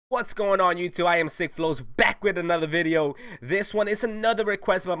What's going on, YouTube? Iamsickflowz back with another video. This one is another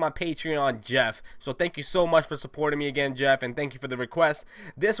request by my Patron Geoff. So thank you so much for supporting me again, Geoff, and thank you for the request.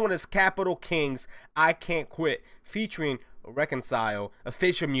 This one is Capital Kings, I Can't Quit, featuring Reconcile,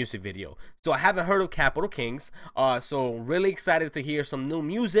 official music video. So I haven't heard of Capital Kings, so really excited to hear some new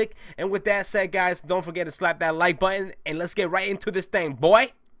music. And with that said, guys, don't forget to slap that like button and let's get right into this thing,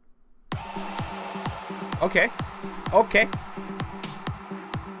 boy. Okay.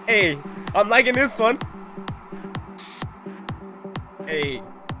 Hey, I'm liking this one. Hey.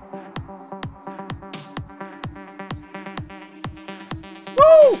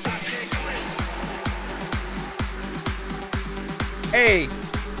 Woo! Hey.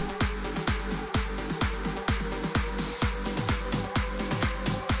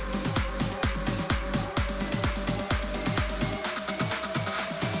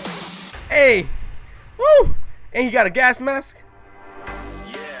 Hey. Woo! And he got a gas mask.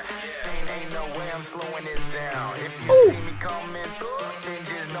 Slowing this down. If you see me coming through, then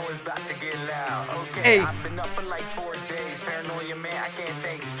just know it's about to get loud. Okay, I've been up for like 4 days. Paranoia, man, I can't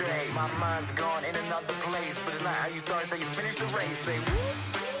think straight. My mind's gone in another place, but it's not how you start, so you finish the race. Say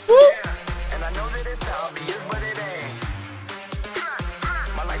woo. Yeah. And I know that it's obvious, but it ain't.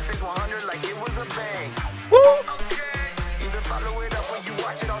 My life is 100 like it was a bank. Okay. Either follow it up or you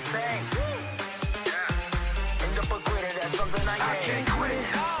watch it on tank. End up a quitter, that's something I can't quit.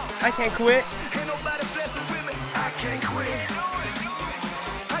 I can't quit. Ain't nobody flexing with me. I can't quit.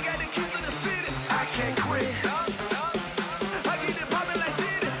 I got the keys to the city. I can't quit. I get it poppin' like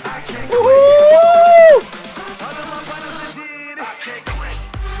did it. I can't quit. All of my brothers legit. I can't quit.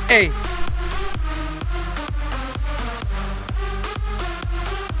 Hey.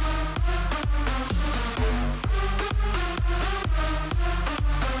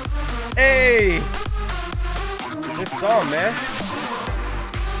 Hey. This song, man.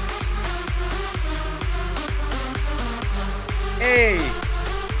 Hey.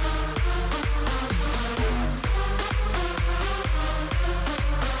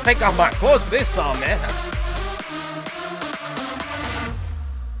 Take off my clothes for this song, man.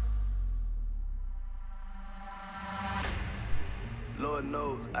 Lord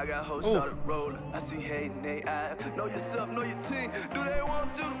knows I got whole shot of rolling. I see hate in their eyes. Know yourself, know your team. Do they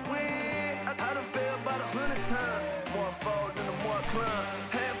want you to win? I done failed about 100 times. More fall than the more climb.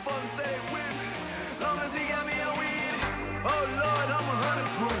 Had fun, say with me. Long as he got me on with it. Oh Lord, I'm 100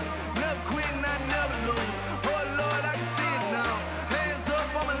 proof. Never quit and I never lose. Oh Lord, I can see it now. Hands up,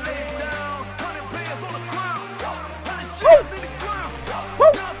 I'ma lay it down. 100 players on the ground. 100 shots in the ground.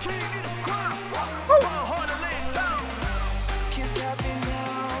 Now king in the ground. All hard to lay it down. Can't stop me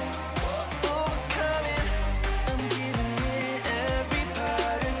now. Overcoming. I'm giving it every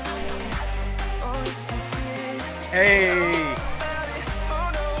part of me. Oh, this is it. Hey.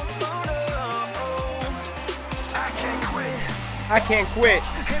 I can't quit.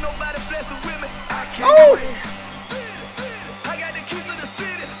 Ain't nobody flexing with me. I can't quit. I got the keys to the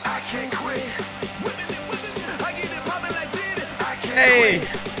city. I can't quit. I get it poppin' like did it. I can't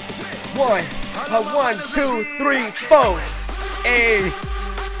quit. One, 2, 3, 4. Hey.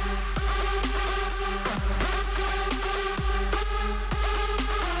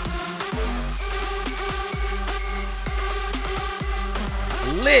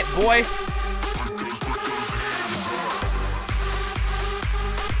 Lit, boy.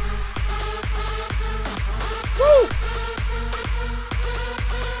 Woo!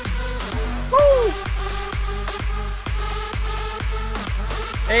 Woo!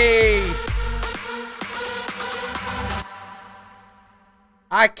 Hey!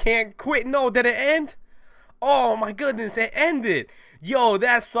 I can't quit. No, did it end? Oh my goodness, it ended. Yo,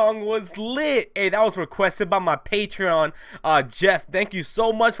 that song was lit. Hey, that was requested by my Patron, Geoff. Thank you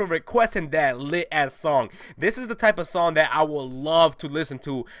so much for requesting that lit-ass song. This is the type of song that I will love to listen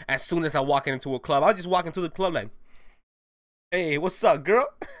to as soon as I walk into a club. I'll just walk into the club like, hey, what's up, girl?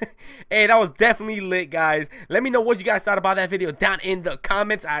 Hey, that was definitely lit, guys. Let me know what you guys thought about that video down in the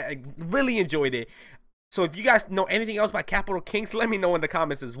comments. I really enjoyed it. So if you guys know anything else about Capital Kings, let me know in the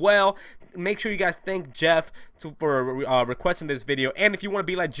comments as well. Make sure you guys thank Geoff for requesting this video. And if you want to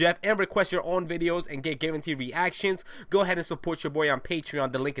be like Geoff and request your own videos and get guaranteed reactions, go ahead and support your boy on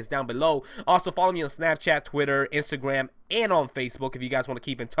Patreon. The link is down below. Also follow me on Snapchat, Twitter, Instagram, and on Facebook if you guys want to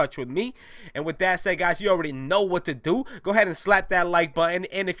keep in touch with me. And with that said, guys, you already know what to do. Go ahead and slap that like button.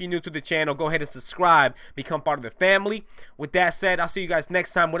 And if you're new to the channel, go ahead and subscribe. Become part of the family. With that said, I'll see you guys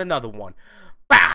next time with another one.